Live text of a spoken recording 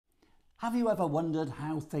Have you ever wondered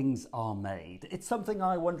how things are made? It's something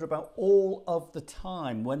I wonder about all of the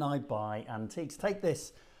time when I buy antiques. Take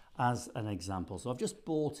this as an example. So I've just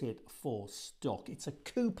bought it for stock. It's a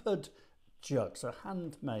coopered jug, so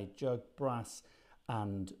handmade jug, brass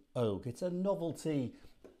and oak. It's a novelty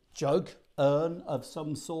jug, urn of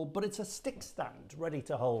some sort, but it's a stick stand ready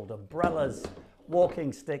to hold umbrellas,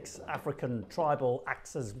 walking sticks, African tribal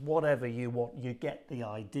axes, whatever you want. You get the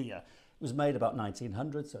idea. It was made about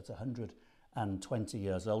 1900, so it's 120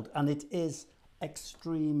 years old, and it is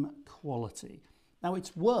extreme quality. Now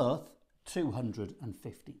it's worth £250.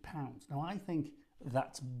 Now I think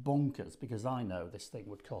that's bonkers because I know this thing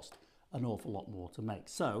would cost an awful lot more to make.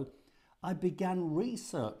 So I began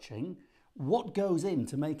researching what goes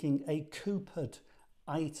into making a coopered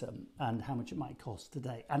item and how much it might cost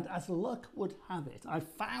today. And as luck would have it, I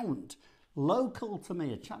found local to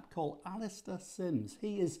me a chap called Alastair Simms.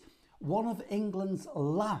 He is one of England's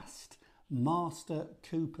last Master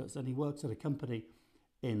Coopers, and he works at a company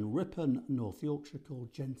in Ripon, North Yorkshire,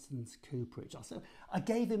 called Jensen's Cooperage. So I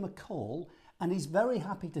gave him a call, and he's very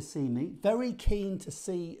happy to see me, very keen to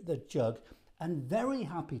see the jug, and very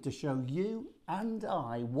happy to show you and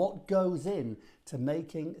I what goes in to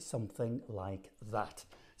making something like that.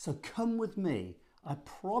 So come with me. I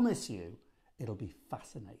promise you it'll be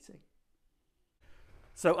fascinating.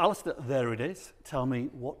 So Alastair, there it is. Tell me,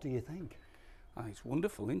 what do you think? Oh, it's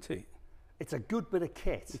wonderful, isn't it? It's a good bit of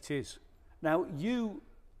kit. It is. Now, you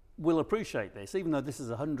will appreciate this, even though this is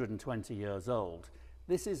 120 years old.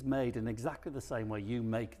 This is made in exactly the same way you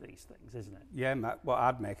make these things, isn't it? Yeah, Matt, what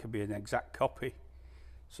I'd make would be an exact copy.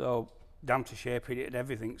 So, down to shaping it and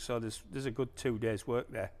everything. So there's a good 2 days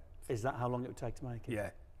work there. Is that how long it would take to make it? Yeah.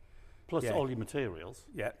 Plus all your materials?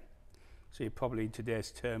 Yeah. So you probably, in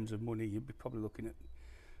today's terms of money, you'd be probably looking at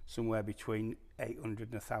somewhere between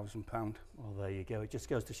 £800 and £1,000. Well, there you go. It just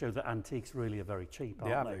goes to show that antiques really are very cheap, aren't they?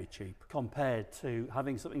 They are very cheap. Compared to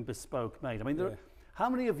having something bespoke made. I mean, how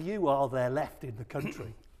many of you are there left in the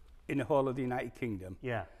country? In the whole of the United Kingdom,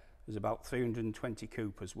 yeah, there's about 320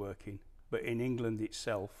 Coopers working. But in England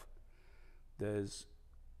itself, there's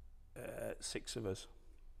 6 of us.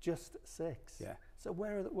 Just 6? Yeah. So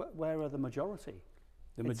where are the majority?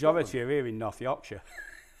 The majority are here in North Yorkshire.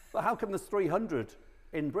 But how come there's 300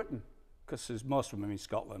 in Britain? Because there's most of them in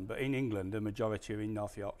Scotland, but in England, the majority are in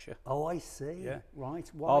North Yorkshire. Oh, I see. Yeah. Right.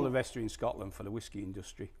 Why? All the rest are in Scotland for the whisky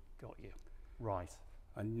industry. Got you. Right.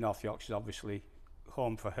 And North Yorkshire's obviously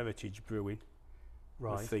home for heritage brewing.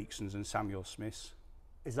 Right. With Theakston's and Samuel Smith's.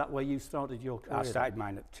 Is that where you started your career? I started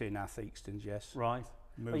mine at Tina Theakston's, yes. Right.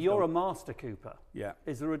 Moved But you're on. a Master Cooper. Yeah.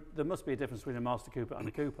 Is there must be a difference between a Master Cooper and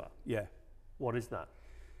a Cooper? Yeah. What is that?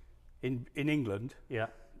 In England, yeah,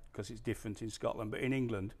 because it's different in Scotland, but in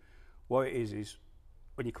England, what it is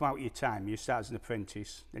when you come out of your time, you start as an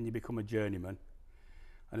apprentice, then you become a journeyman.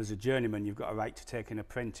 And as a journeyman, you've got a right to take an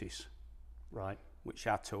apprentice. Right. Which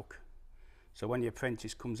I took. So when the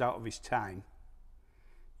apprentice comes out of his time,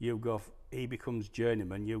 he becomes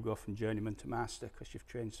journeyman, you go from journeyman to master because you've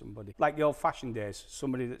trained somebody. Like the old-fashioned days,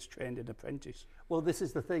 somebody that's trained an apprentice. Well, this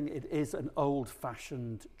is the thing, it is an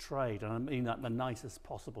old-fashioned trade, and I mean that in the nicest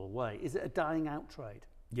possible way. Is it a dying out trade?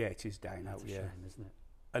 Yeah, it is dying out, That's a shame, isn't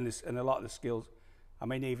it? And a lot of the skills, I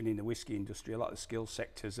mean, even in the whisky industry, a lot of the skill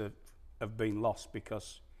sectors have been lost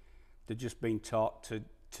because they're just being taught to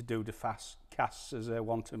do the fast casts as they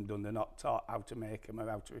want them done. They're not taught how to make them or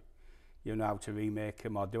how to remake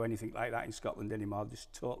them or do anything like that in Scotland anymore.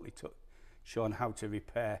 Just totally shown how to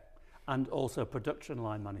repair. And also production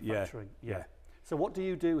line manufacturing. Yeah. So what do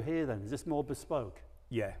you do here then? Is this more bespoke?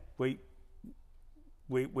 Yeah, we're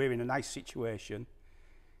in a nice situation.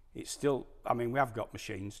 It's still, I mean, we have got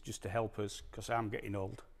machines just to help us because I'm getting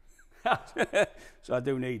old. So I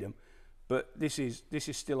do need them. But this is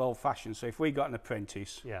still old-fashioned. So if we got an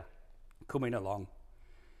apprentice coming along,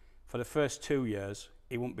 for the first 2 years,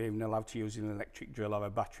 he wouldn't be even allowed to use an electric drill or a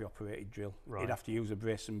battery-operated drill. Right. He'd have to use a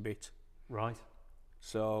brace and bit. Right.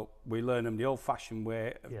 So we learn them the old-fashioned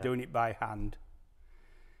way of doing it by hand.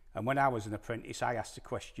 And when I was an apprentice, I asked the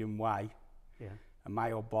question why. Yeah. And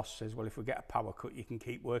my old boss says, well, if we get a power cut, you can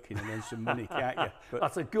keep working and earn some money, can't you? But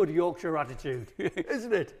that's a good Yorkshire attitude,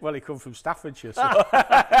 isn't it? Well, he come from Staffordshire. So. It's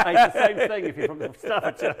the same thing if you're from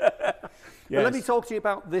Staffordshire. Yes. Well, let me talk to you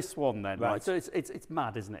about this one then. Right. So it's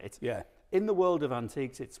mad, isn't it? Yeah. In the world of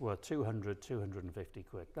antiques, it's worth 200, 250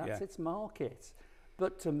 quid. That's its market.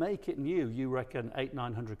 But to make it new, you reckon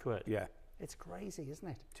 800-900 quid? Yeah. It's crazy, isn't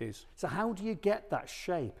it? It is. So how do you get that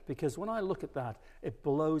shape? Because when I look at that, it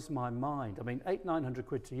blows my mind. I mean, 800-900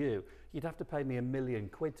 quid to you, you'd have to pay me £1 million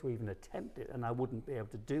to even attempt it, and I wouldn't be able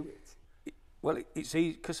to do it. Well, it's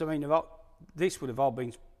easy, because I mean, this would have all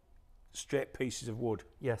been straight pieces of wood.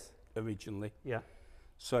 Yes. Originally. Yeah.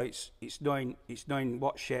 So it's knowing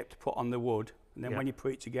what shape to put on the wood, and then Yeah. when you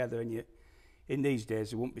put it together, and in these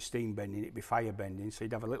days it wouldn't be steam bending, it'd be fire bending. So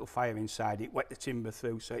you'd have a little fire inside it, wet the timber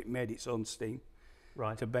through, so it made its own steam.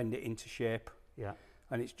 Right. To bend it into shape. Yeah.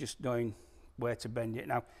 And it's just knowing where to bend it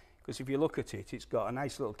now, because if you look at it, it's got a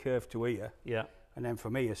nice little curve to here. Yeah. And then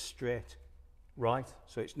from here straight. Right.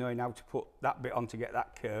 So it's knowing how to put that bit on to get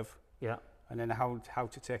that curve. Yeah. And then how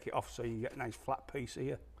to take it off so you get a nice flat piece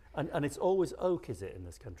here. And it's always oak, is it, in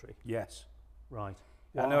this country? Yes. Right.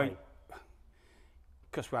 I Why? know,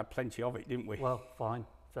 because we had plenty of it, didn't we? Well, fine,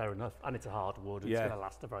 fair enough. And it's a hard wood. It's Yeah. going to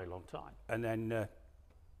last a very long time. And then,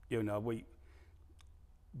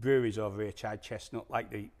 breweries over here tried chestnut like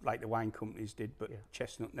the wine companies did, but Yeah.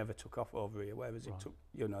 chestnut never took off over here, whereas Right. it took,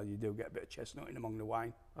 you do get a bit of chestnut in among the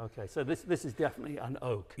wine. Okay, so this is definitely an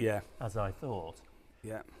oak, Yeah. as I thought.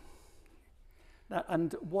 Yeah. Now,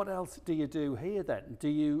 and what else do you do here then? Do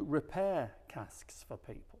you repair casks for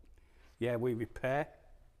people? Yeah, we repair,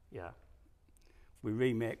 Yeah. we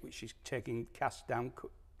remake, which is taking casks down,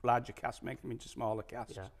 larger casks, making them into smaller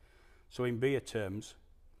casks. Yeah. So in beer terms,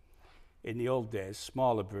 in the old days,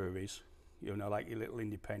 smaller breweries, like your little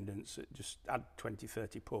independents that just had 20,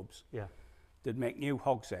 30 pubs, Yeah. they'd make new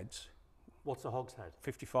hogsheads, What's a hogshead?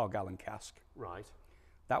 54-gallon cask. Right.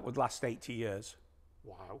 That would last 80 years.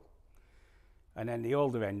 Wow. And then the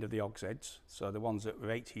older end of the hogsheads, so the ones that were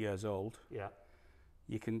 80 years old, Yeah.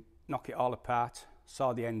 you can knock it all apart,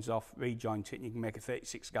 saw the ends off, rejoint it, and you can make a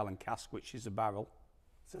 36-gallon cask, which is a barrel.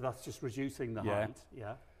 So that's just reducing the Yeah. height.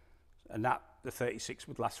 Yeah. And the 36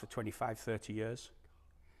 would last for 25, 30 years.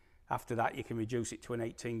 After that, you can reduce it to an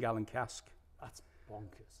 18-gallon cask. That's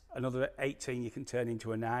bonkers. Another 18 you can turn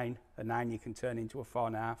into a 9 you can turn into a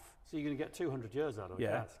 4.5. So you're going to get 200 years out of a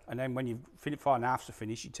Yeah, cask. and then when you've 4.5s are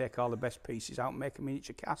finished, you take all the best pieces out and make a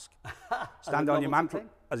miniature cask. As stand a on your novelty mantle, thing?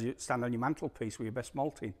 as you stand on your mantelpiece with your best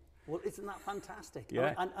malting. Well, isn't that fantastic?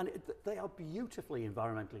 Yeah. And they are beautifully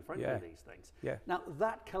environmentally friendly, Yeah. these things. Yeah. Now,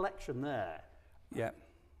 that collection there, Yeah.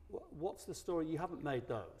 what's the story? You haven't made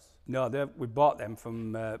those? No, we bought them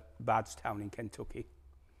from Bardstown in Kentucky.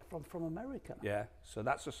 From America? Yeah, so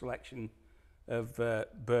that's a selection of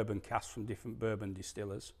bourbon casks from different bourbon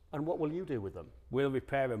distillers. And what will you do with them? We'll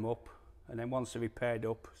repair them up, and then once they're repaired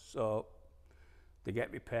up, so they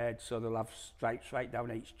get repaired, so they'll have stripes right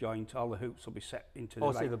down each joint. All the hoops will be set into the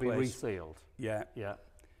right So they'll be place. resealed? Yeah, Yeah.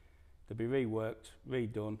 they'll be reworked,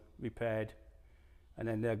 redone, repaired, and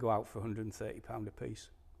then they'll go out for £130 a piece.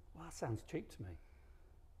 Well, that sounds cheap to me.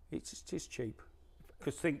 It is cheap.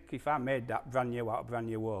 Because think, if I made that brand new out of brand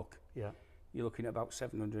new oak, Yeah. you're looking at about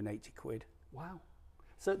 780 quid. Wow.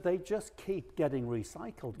 So they just keep getting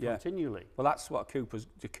recycled Yeah. continually? Well, that's what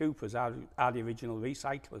the Coopers are the original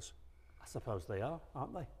recyclers. I suppose they are,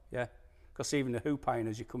 aren't they? Yeah, because even the hoop iron,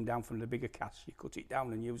 as you come down from the bigger casks, you cut it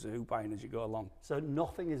down and use the hoop iron as you go along. So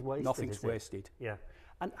nothing is wasted, Nothing's is it? wasted. Yeah.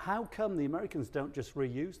 And how come the Americans don't just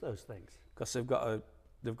reuse those things? Because they've got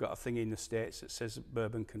a thing in the States that says that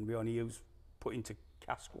bourbon can be only put into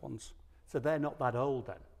cask once. So they're not that old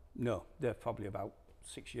then? No, they're probably about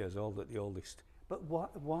 6 years old at the oldest. But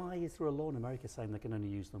why is there a law in America saying they can only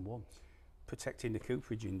use them once? Protecting the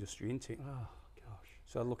cooperage industry, isn't it? Oh, gosh.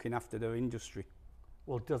 So looking after their industry.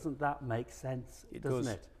 Well, doesn't that make sense? It doesn't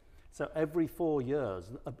does. it? So every 4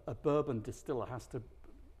 years, a bourbon distiller has to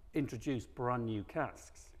introduce brand new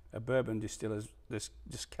casks. A bourbon distiller's, there's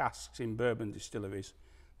casks in bourbon distilleries.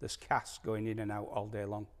 There's casks going in and out all day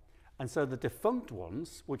long. And so the defunct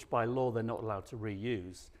ones, which by law they're not allowed to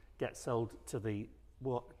reuse, get sold to the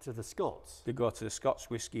Scots. They go to the Scots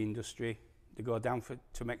whisky industry. They go down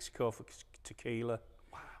to Mexico for tequila.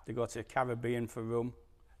 Wow. They go to the Caribbean for rum.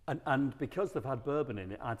 And because they've had bourbon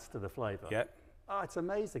in, it adds to the flavour. Yeah, Oh, it's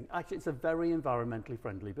amazing. Actually, it's a very environmentally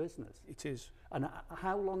friendly business. it is. And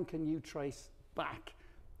how long can you trace back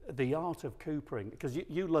the art of coopering? Because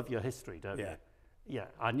you love your history, don't you? Yeah. Yeah,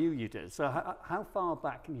 I knew you did. So how far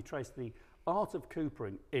back can you trace the art of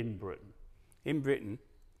coopering in Britain? In Britain,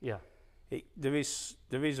 Yeah, there is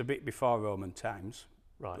a bit before Roman times,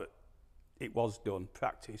 right. but it was done,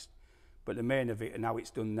 practiced. But the main of it, and how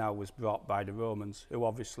it's done now, was brought by the Romans, who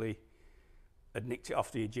obviously had nicked it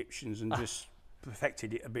off the Egyptians and just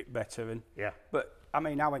perfected it a bit better. And Yeah. But I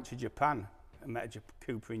mean, I went to Japan and met a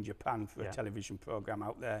Cooper in Japan for Yeah. a television program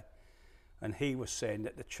out there, and he was saying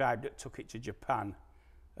that the tribe that took it to Japan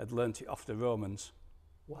had learnt it off the Romans.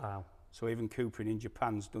 Wow. So even coopering in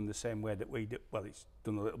Japan's done the same way that we do. Well, it's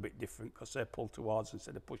done a little bit different because they pull towards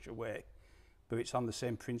instead of push away, but it's on the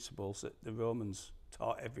same principles that the Romans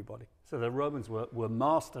taught everybody. So the Romans were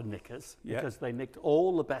master nickers Yeah. because they nicked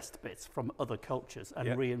all the best bits from other cultures and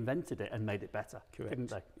Yeah. reinvented it and made it better, Correct. didn't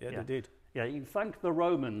they? Yeah, they did. Yeah, you thank the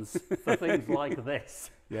Romans for things like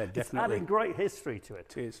this. Yeah, It's definitely. adding great history to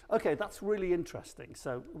it. It is. Okay, that's really interesting.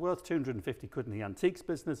 So worth 250 quid in the antiques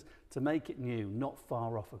business to make it new, not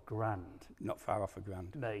far off £1,000. Not far off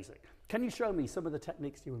 £1,000. Amazing. Can you show me some of the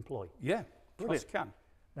techniques you employ? Yeah, of course Brilliant. you can.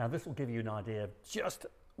 Now this will give you an idea of just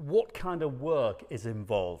what kind of work is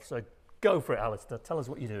involved. So go for it, Alastair. Tell us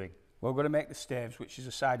what you're doing. We're going to make the staves, which is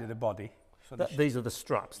the side of the body. So These are the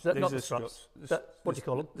straps. these Not are the straps. The- What do you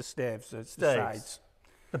call them? The staves, the Staves. sides.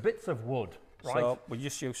 The bits of wood, right? So we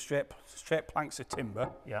just use straight planks of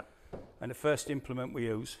timber, Yeah. and the first implement we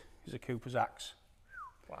use is a Cooper's axe.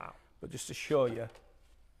 Wow. But just to show you,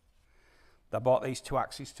 I bought these two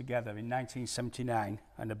axes together in 1979,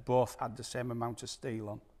 and they both had the same amount of steel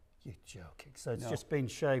on. You're joking. So it's No. just been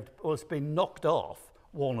shaved, or it's been knocked off,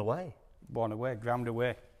 worn away. Worn away, ground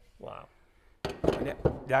away. Wow. And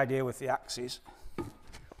the idea with the axes,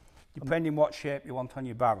 depending what shape you want on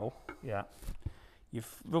your barrel, Yeah. you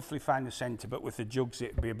roughly find the centre, but with the jugs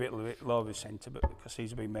it'd be a bit lower centre, but because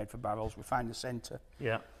these have been made for barrels, we find the centre,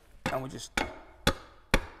 Yeah. and we just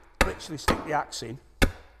literally stick the axe in,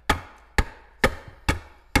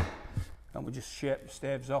 and we just shape the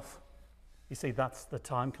staves off. You see, that's the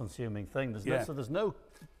time-consuming thing. Yeah. So there's no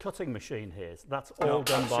cutting machine here. So that's No, all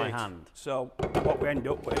done that's by it. hand. So what we end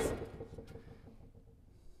up with,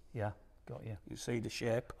 Yeah. Got you. you see the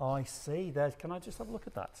shape. Oh, I see. There's. Can I just have a look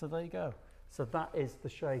at that? So there you go. So that is the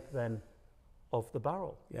shape then of the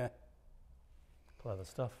barrel. Yeah. Clever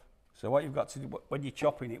stuff. So what you've got to do when you're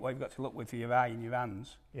chopping it, what you've got to look with your eye and your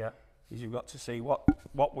hands Yeah. is you've got to see what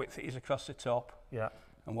width it is across the top Yeah.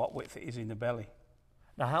 and what width it is in the belly.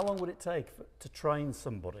 Now, how long would it take to train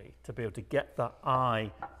somebody to be able to get that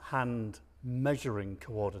eye-hand measuring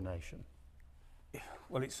coordination?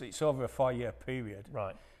 Well, it's over a 4-year period,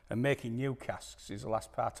 Right. and making new casks is the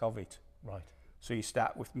last part of it. Right. So you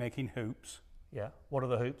start with making hoops, Yeah. What are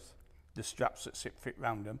the hoops? the straps that fit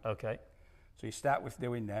round them. Okay. So you start with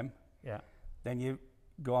doing them, Yeah. then you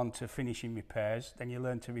go on to finishing repairs, then you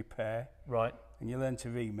learn to repair, Right. and you learn to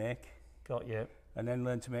remake, Got you. and then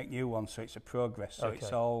learn to make new ones. So it's a progress. So it's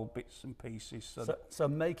Okay. all bits and pieces. So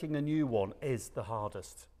making a new one is the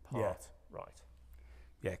hardest part. Yeah. Right.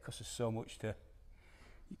 Yeah, because there's so much to.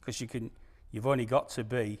 Because you've only got to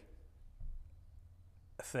be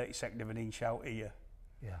a 32nd of an inch out here,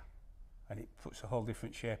 Yeah. and it puts a whole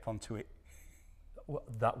different shape onto it. Well,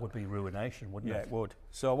 that would be ruination, wouldn't Yeah, it? it would.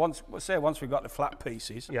 So once we've got the flat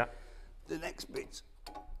pieces, Yeah. the next bit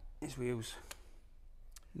is we use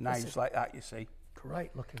knives like that, you see,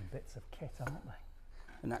 Great looking bits of kit, aren't they?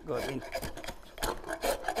 and that goes in.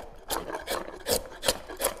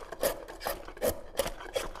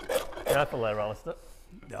 Careful there, Alastair.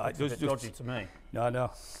 No, it It's a does bit just. dodgy to me. No.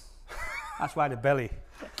 That's why the belly.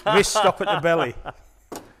 Wrists stop at the belly.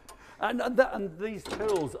 And these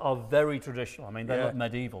tools are very traditional. I mean, they Yeah. look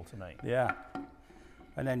medieval to me. Yeah.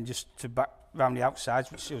 And then just to back round the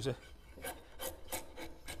outsides, which shows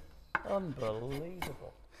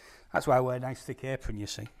Unbelievable. that's why I wear a nice thick apron, you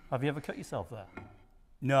see. Have you ever cut yourself there?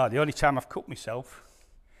 No, the only time I've cut myself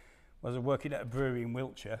was working at a brewery in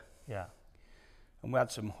Wiltshire, Yeah. and we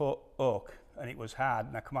had some oak, and it was hard,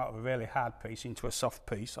 and I come out of a really hard piece into a soft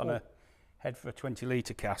piece on a head for a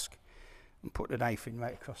 20-litre cask, and put the knife in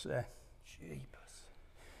right across there. Jeepers.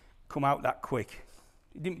 Come out that quick.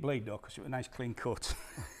 It didn't bleed though, because it was a nice clean cut.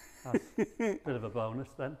 That's a bit of a bonus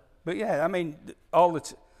then. But yeah, I mean, all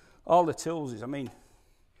the tools is, I mean,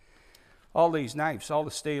 all these knives, all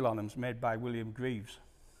the steel on them's made by William Greaves,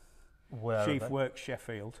 Where Chief are they? Works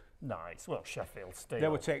Sheffield. Nice. Well, Sheffield Steel. They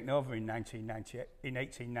were taken over in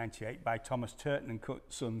 1898 by Thomas Turton and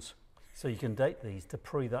Sons. So you can date these to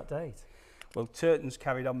pre that date. Well, Turton's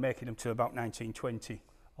carried on making them to about 1920.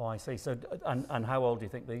 Oh, I see. So, and how old do you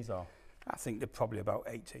think these are? I think they're probably about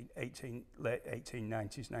late 1890s,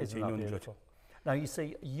 Isn't that 1900. beautiful? Now, you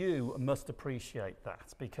see, you must appreciate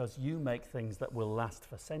that because you make things that will last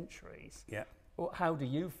for centuries. Yeah. Well, how do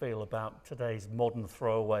you feel about today's modern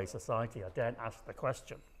throwaway society? I daren't ask the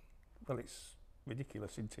question. Well, it's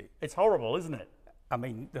ridiculous, isn't it? It's horrible, isn't it? I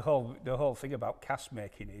mean, the whole thing about cask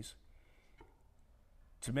making is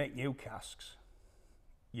to make new casks,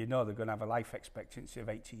 you know they're going to have a life expectancy of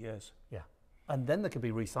 80 years. Yeah. And then they can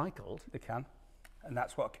be recycled. They can. And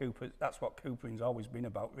that's what Coopering's always been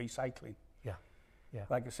about, recycling. Yeah. Yeah.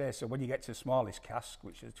 Like I say, so when you get to the smallest cask,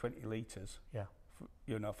 which is 20 litres, Yeah.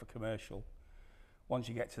 for commercial, once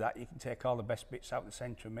you get to that, you can take all the best bits out the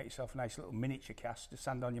centre and make yourself a nice little miniature cask to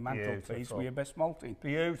stand on your mantelpiece with your best malting.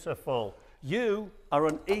 Beautiful. You are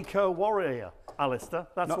an eco warrior, Alastair.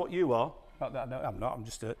 That's what you are. Not that, no, I'm not. I'm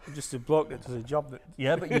just a bloke that does a job that.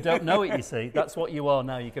 Yeah, but you don't know it, you see. That's what you are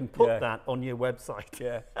now. You can put that on your website.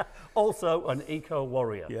 Yeah. Also, an eco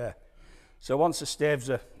warrior. Yeah. So once the staves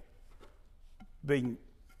are being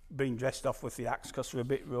dressed off with the axe, because they're a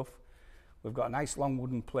bit rough, we've got a nice long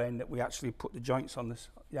wooden plane that we actually put the joints on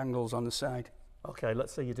the angles on the side. Okay,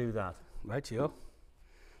 let's see you do that. Rightio.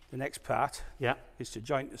 The next part is to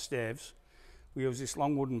joint the staves. We use this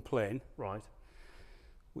long wooden plane. Right.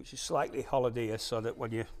 Which is slightly hollowed here so that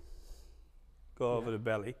when you go over the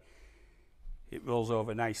belly, it rolls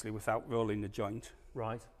over nicely without rolling the joint.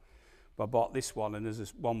 Right. But I bought this one, and there's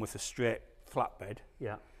this one with a straight flatbed.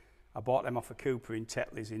 Yeah. I bought them off a Cooper in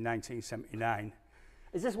Tetley's in 1979.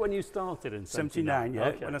 Is this when you started in 79? Yeah,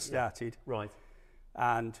 okay. When I started. Yeah. Right.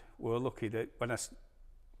 And we were lucky that when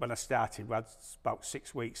I started, we had about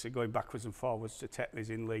 6 weeks of going backwards and forwards to Tetley's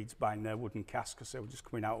in Leeds buying their wooden casks because they were just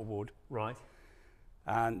coming out of wood. Right.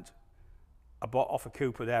 And I bought off a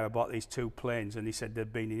Cooper there, I bought these 2 planes, and he said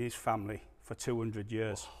they'd been in his family for 200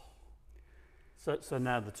 years. So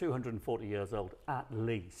now they're 240 years old, at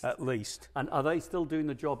least. At least. And are they still doing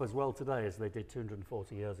the job as well today as they did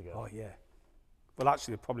 240 years ago? Oh, yeah. Well,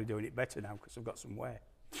 actually, they're probably doing it better now because they've got some wear.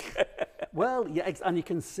 Well, yeah, and you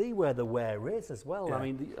can see where the wear is as well. Yeah. I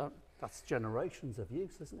mean, that's generations of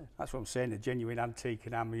use, isn't it? That's what I'm saying, a genuine antique,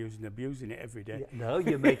 and I'm abusing it every day. Yeah, no,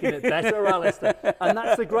 you're making it better, Alastair. And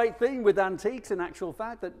that's the great thing with antiques, in actual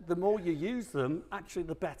fact, that the more you use them, actually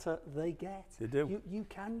the better they get. They do. You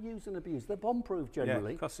can use and abuse. They're bomb-proof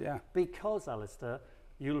generally. Yeah, of course, yeah. Because, Alastair,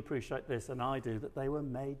 you'll appreciate this, and I do, that they were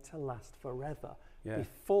made to last forever. Yeah.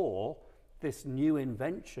 Before this new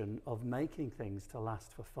invention of making things to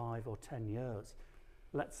last for 5 or 10 years.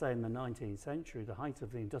 Let's say in the 19th century, the height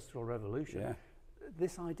of the Industrial Revolution,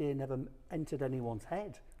 this idea never entered anyone's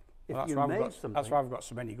head. If Well, you made something, that's why we've got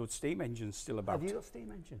so many good steam engines still about. have you got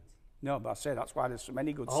steam engines? No, but I say that's why there's so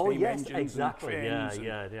many good Oh, steam yes, engines exactly. and trains.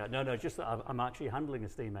 Yeah. No, just that I'm actually handling a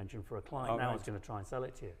steam engine for a client now. I was going to try and sell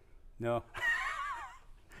it to you. No,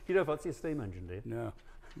 You don't fancy a steam engine, do you? no.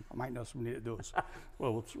 I might know somebody that does.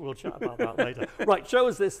 Well, we'll chat about that later. Right, show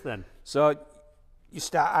us this then. So you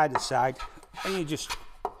start either side, and you just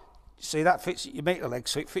see that fits. You make the leg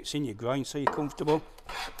so it fits in your groin, so you're comfortable.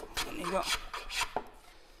 And you go.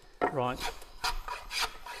 Right.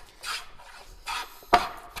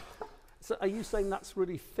 So are you saying that's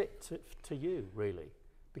really fit to you, really?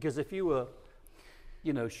 Because if you were,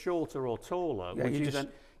 shorter or taller, would you then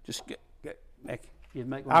just make. You'd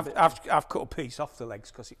make one I've cut a piece off the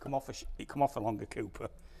legs because it come off a longer Cooper.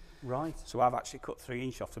 Right. So I've actually cut 3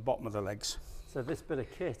 inch off the bottom of the legs. So this bit of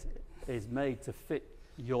kit is made to fit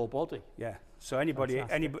your body. Yeah. So any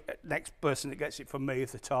next person that gets it from me,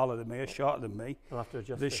 if they're taller than me or shorter than me, They'll have to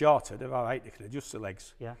adjust. if they're it. shorter, they're all right. They can adjust the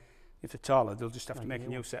legs. Yeah. If they're taller, they'll just have to make a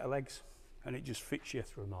new set of legs, and it just fits you.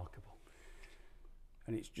 It's remarkable.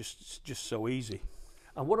 And it's just so easy.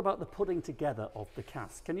 And what about the putting together of the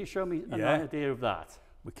cask? Can you show me an idea of that?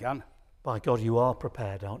 We can. By God, you are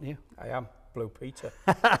prepared, aren't you? I am. Blue Peter.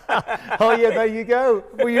 Oh, yeah, there you go.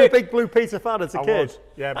 Were you a big Blue Peter fan as a kid? Was,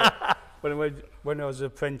 yeah. But when I was an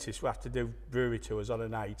apprentice, we had to do brewery tours on a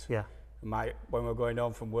night. Yeah. When we were going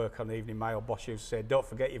home from work on the evening, my old boss used to say, "Don't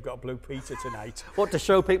forget you've got a Blue Peter tonight." What, to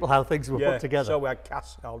show people how things were put together? So we had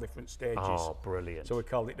casks at all different stages. Oh, brilliant. So we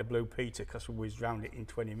called it the Blue Peter because we whizzed round it in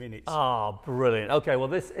 20 minutes. Oh, brilliant. Okay, well,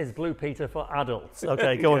 this is Blue Peter for adults.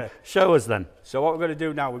 Okay, go on. Show us then. So what we're going to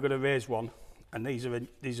do now, we're going to raise one. And these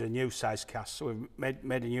are new size casks. So we've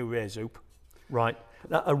made a new raise hoop. Right.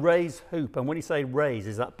 Now, a raise hoop. And when you say raise,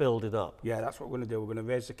 is that build it up? Yeah, that's what we're going to do. We're going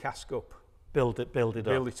to raise the cask up. Build it up. Build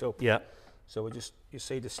it up. Yeah. So you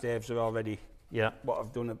see the staves are already. Yeah. What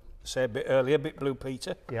I've done, a bit earlier, a bit Blue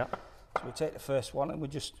Peter. Yeah. So we take the first one and we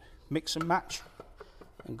just mix and match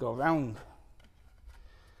and go round.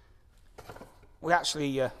 We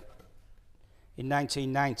actually, in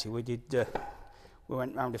 1990, we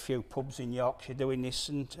went round a few pubs in Yorkshire doing this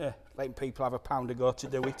and letting people have £1 a go to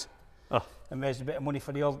do it. Oh. And raised a bit of money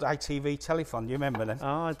for the old ITV telephone. Do you remember them?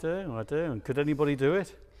 Oh, I do. And could anybody do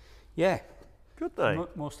it? Yeah. Could they?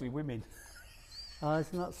 Mostly women. Oh,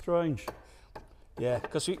 isn't that strange? Yeah,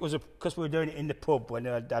 because we were doing it in the pub when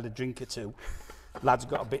I had a drink or two. Lads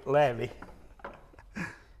got a bit leery.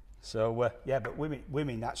 So, but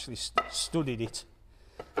women actually studied it.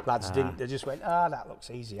 Lads didn't. They just went, that looks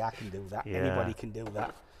easy. I can do that. Yeah. Anybody can do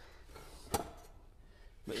that.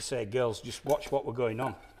 But they say, girls, just watch what we're going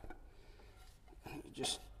on.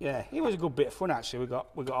 It was a good bit of fun actually.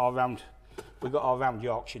 We got all round we got all around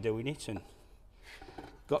Yorkshire doing it, and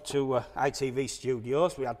got to ITV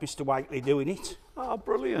studios. We had Mr. Whiteley doing it. Oh,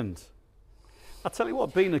 brilliant. I tell you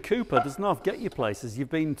what, being a Cooper does not get you places. You've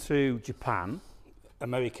been to Japan.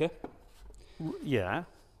 America. Yeah.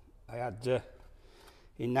 I had,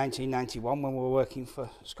 in 1991, when we were working for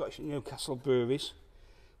Scottish and Newcastle breweries,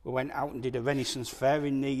 we went out and did a Renaissance fair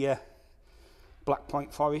in the Black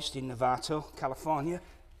Point Forest in Novato, California.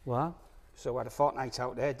 Wow. So we had a fortnight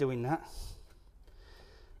out there doing that.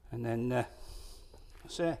 And then,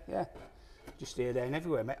 yeah, just here, there and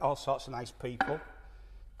everywhere. Met all sorts of nice people.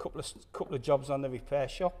 Couple of jobs on the repair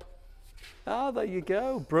shop. Ah, there you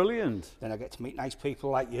go. Brilliant. Then I get to meet nice people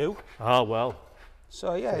like you. Oh, well.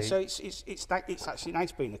 So yeah, so it's actually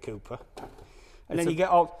nice being a Cooper. And then you get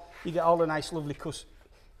all the nice, lovely because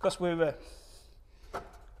we're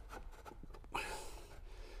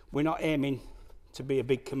not aiming to be a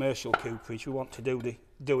big commercial Cooperage. We want to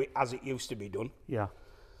do it as it used to be done. Yeah.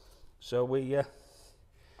 So we're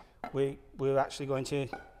actually going to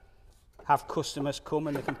have customers come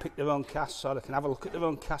and they can pick their own casks, so they can have a look at their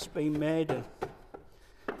own casks being made and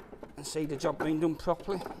see the job being done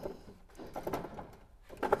properly.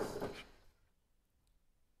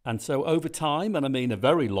 And so over time, and I mean a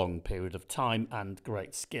very long period of time and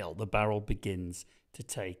great skill, the barrel begins to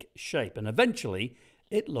take shape, and eventually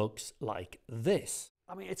it looks like this.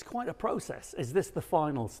 I mean, it's quite a process. Is this the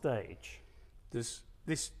final stage? This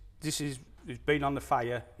is, it's been on the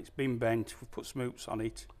fire, it's been bent, we've put some hoops on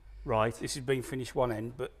it. Right. This has been finished one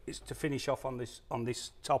end, but it's to finish off on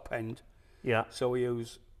this top end. Yeah. So we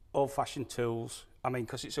use old-fashioned tools. I mean,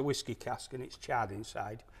 because it's a whiskey cask and it's charred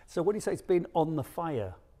inside. So when you say it's been on the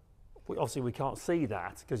fire, obviously we can't see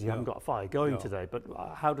that because you haven't got a fire going today. But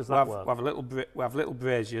how does that work? We have little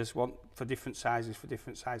braziers, one for different sizes, for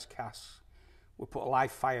different size casks. We put a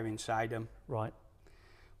live fire inside them. Right.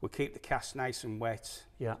 We keep the cask nice and wet.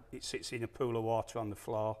 Yeah. It sits in a pool of water on the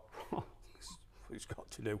floor. It's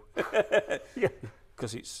got to do. Yeah.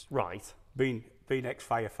 Because it's right. Being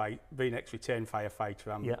ex-retained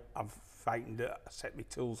firefighter, I'm frightened that I set my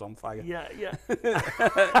tools on fire. Yeah, yeah.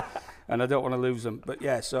 And I don't want to lose them. But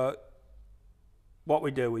yeah, so what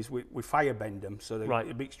we do is we fire bend them, so they're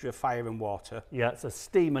a mixture of fire and water. Yeah, so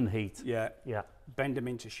steam and heat. Yeah. Yeah. Bend them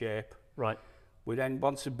into shape. Right. We then,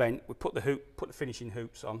 once they're bent, we put the finishing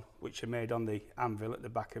hoops on, which are made on the anvil at the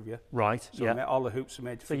back of you. Right. So all the hoops are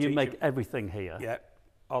made to fit. So you make everything here. Yeah.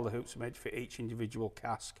 All the hoops are made to fit each individual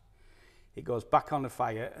cask. It goes back on the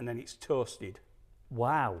fire and then it's toasted.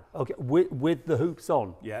 Wow. Okay. With the hoops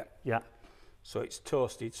on. Yeah. Yeah. So it's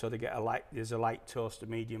toasted. So they get there's a light toast, a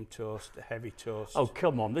medium toast, a heavy toast. Oh,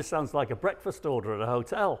 come on! This sounds like a breakfast order at a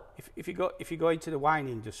hotel. If you go into the wine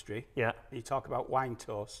industry, yeah, and you talk about wine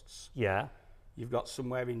toasts, yeah, you've got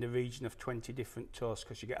somewhere in the region of 20 different toasts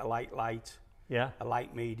because you get a light, yeah, a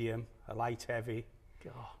light medium, a light heavy,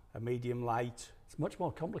 a medium light. It's much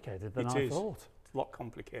more complicated than I thought. It's a lot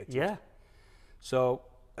complicated. Yeah. So,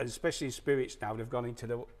 and especially in spirits now, they've gone into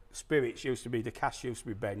the spirits. The cask used to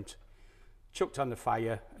be bent, chucked on the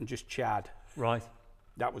fire and just charred. Right.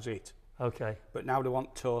 That was it. Okay. But now they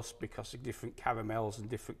want toast because of different caramels and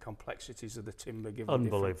different complexities of the timber, giving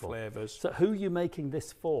different flavours. So who are you making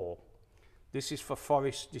this for? This is for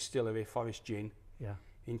Forest Distillery, Forest Gin,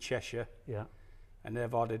 in Cheshire. Yeah. And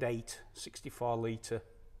they've ordered 8 64-litre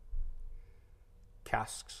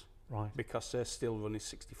casks. Right. Because their still run is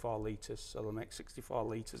 64 litres, so they'll make 64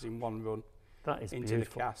 litres in one run. That is into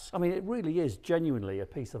beautiful. The cask. I mean, it really is genuinely a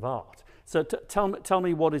piece of art. So tell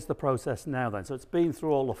me what is the process now then? So it's been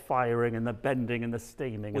through all the firing and the bending and the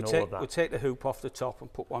steaming and all of that. We take the hoop off the top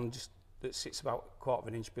and put one just that sits about a quarter of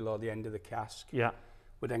an inch below the end of the cask. Yeah.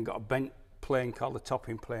 We then got a bent plane called the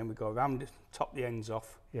topping plane. We go around, top the ends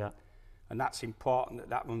off. Yeah. And that's important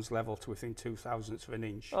that runs level to within 0.02 of an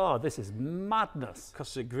inch. Oh, this is madness.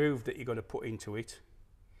 Because the groove that you're going to put into it,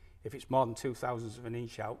 if it's more than 0.02 of an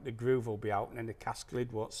inch out, the groove will be out and then the cask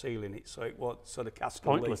lid won't seal in it, so it won't, so the cask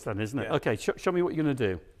will leak. Pointless then, isn't it? Yeah. Okay, show me what you're going to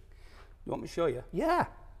do. You want me to show you? Yeah.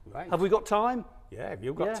 Right. Have we got time? Yeah, have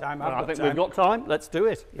you got time? I think we've got time. Let's do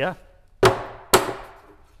it. Yeah. So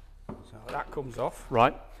that comes off.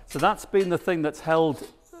 Right. So that's been the thing that's held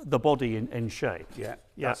the body in shape. Yeah.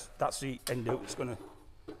 Yeah. That's the end hoop that's going to...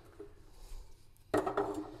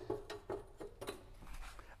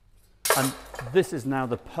 And this is now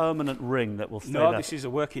the permanent ring that will stay there. No, this is a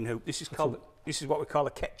working hoop. This is what we call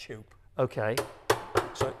a catch hoop. Okay.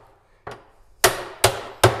 So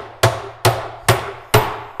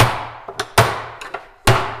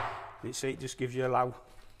you see, it just gives you a low.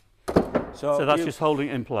 So that's just holding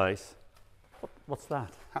it in place. What's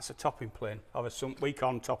that? That's a topping plane, or we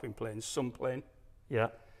call them topping planes, sun plane. Yeah.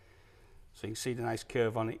 So you can see the nice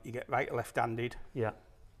curve on it. You get right or left-handed. Yeah.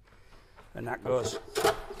 And that goes.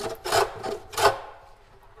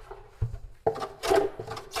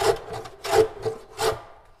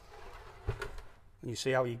 And you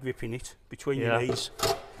see how you're gripping it between your knees.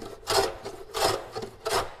 So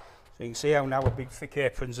you can see how now a big thick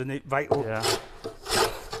apron's a vital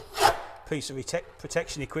piece of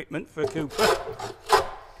protection equipment for a Cooper.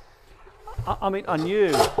 I mean, I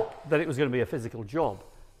knew that it was going to be a physical job,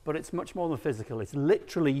 but it's much more than physical. It's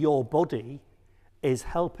literally your body is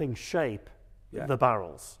helping shape the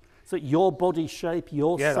barrels. So your body shape,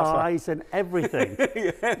 your size and everything.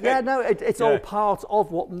 It's all part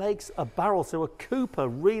of what makes a barrel. So a Cooper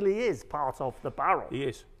really is part of the barrel. He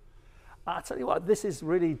is. I tell you what, this is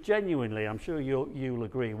really genuinely, I'm sure you'll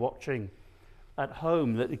agree, watching at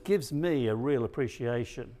home, that it gives me a real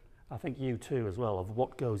appreciation, I think you too as well, of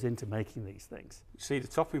what goes into making these things. You see, the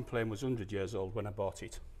topping plane was 100 years old when I bought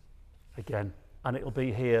it. Again, and it'll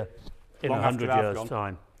be here in Long 100 after I've years' gone.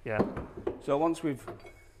 time. Yeah. So once we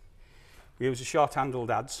use a short-handled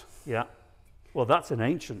adze. Yeah. Well, that's an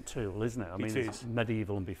ancient tool, isn't it? I mean, It it's is.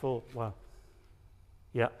 medieval and before. Wow.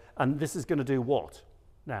 Yeah. And this is going to do what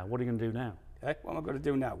now? What are you going to do now? Okay, what am I going to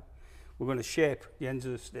do now? We're going to shape the ends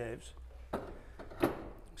of the staves.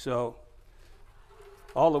 So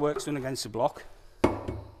all the work's done against the block.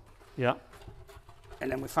 Yeah.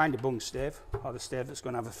 And then we find a bung stave, or the stave that's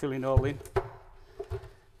going to have a filling hole in.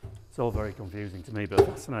 It's all very confusing to me, but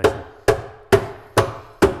fascinating.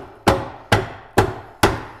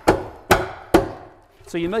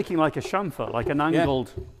 So you're making like a chamfer, like an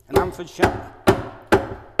angled... An Amford chamfer.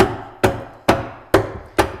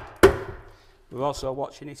 We're also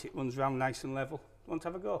watching it, it runs round nice and level. Want to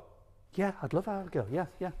have a go? Yeah, I'd love to have a go. Yeah,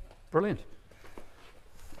 yeah. Brilliant.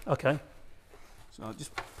 Okay. So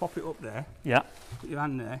just pop it up there. Yeah. Put your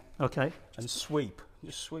hand there. Okay. And sweep.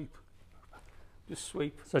 Just sweep. Just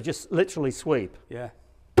sweep. So just literally sweep. Yeah.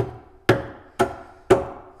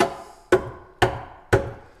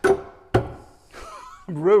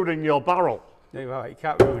 Ruining your barrel. No, right, you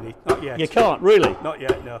can't ruin it. Not yet. You can't, really. Not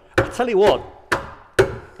yet, no. I tell you what,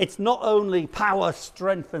 it's not only power,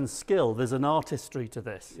 strength and skill, there's an artistry to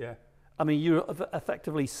this. Yeah. I mean, you're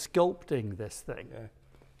effectively sculpting this thing. Yeah.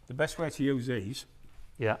 The best way to use these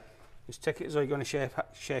is take it as though you're going to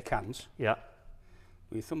shake hands. Yeah.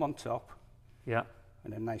 With your thumb on top. Yeah.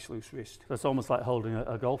 And a nice loose wrist. So it's almost like holding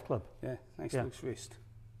a golf club. Yeah, nice loose wrist.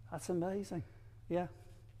 That's amazing. Yeah.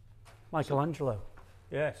 Michelangelo.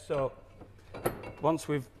 Yeah, so once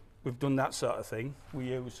we've done that sort of thing, we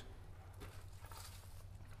use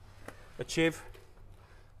a chiv.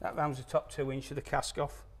 That rounds the top 2 inch of the cask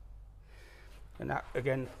off. And that,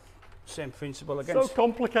 again, same principle against... So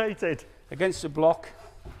complicated. Against the block.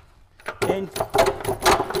 In.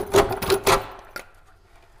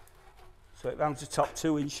 So it rounds the top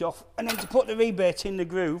 2 inch off. And then to put the rebate in the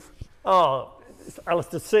groove. Oh,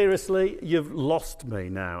 Alastair, seriously, you've lost me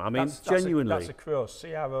now. I mean, genuinely. That's a cross,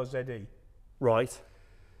 C-R-O-Z-E. Right.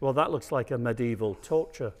 Well, that looks like a medieval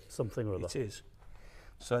torture something or other. It is.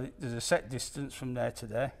 So there's a set distance from there to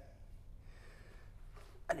there.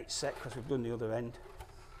 And it's set because we've done the other end.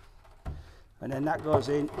 And then that goes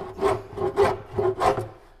in.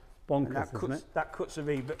 Bonkers, isn't it? That cuts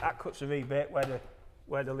the rebate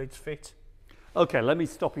where the lids fit. Okay, let me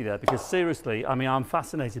stop you there, because seriously, I mean, I'm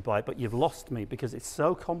fascinated by it, but you've lost me because it's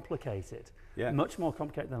so complicated. Yeah. Much more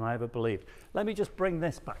complicated than I ever believed. Let me just bring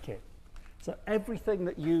this back in. So everything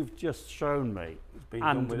that you've just shown me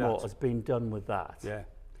and more has been done with that. Yeah.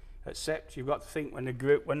 Except you've got to think when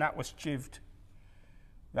that was chived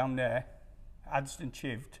round there, adzed and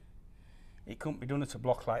chived, it couldn't be done at a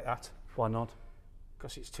block like that. Why not?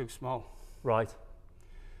 Because it's too small. Right.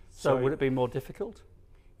 So would it be more difficult?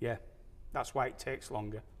 Yeah. That's why it takes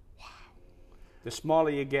longer. Wow. The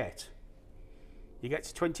smaller you get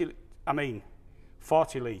to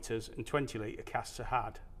 40 litres and 20 litre casks are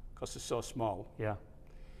hard because they're so small. Yeah.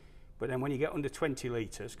 But then when you get under 20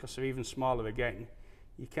 litres, because they're even smaller again,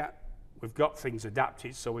 we've got things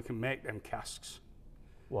adapted so we can make them casks.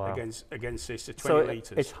 Wow. Against this, the 20 litres.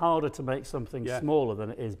 So it's harder to make something smaller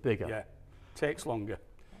than it is bigger. Yeah. Takes longer.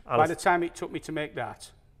 By the time it took me to make that,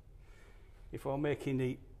 if I'm making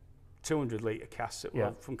the 200 litre casks that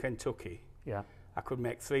were from Kentucky, I could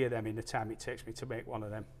make 3 of them in the time it takes me to make 1 of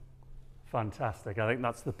them. Fantastic. I think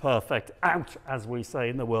that's the perfect out, as we say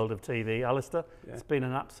in the world of TV. Alastair, it's been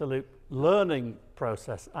an absolute learning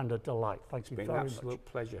process and a delight. Thank you very much. It's been an absolute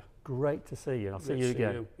pleasure. Great to see you. I'll see you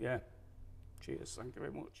again. Yeah. Cheers. Thank you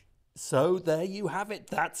very much. So there you have it.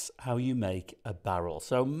 That's how you make a barrel.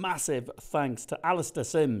 So massive thanks to Alastair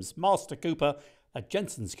Simms, Master Cooper at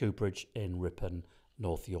Jensen's Cooperage in Ripon,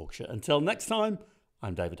 North Yorkshire. Until next time,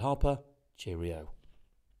 I'm David Harper. Cheerio.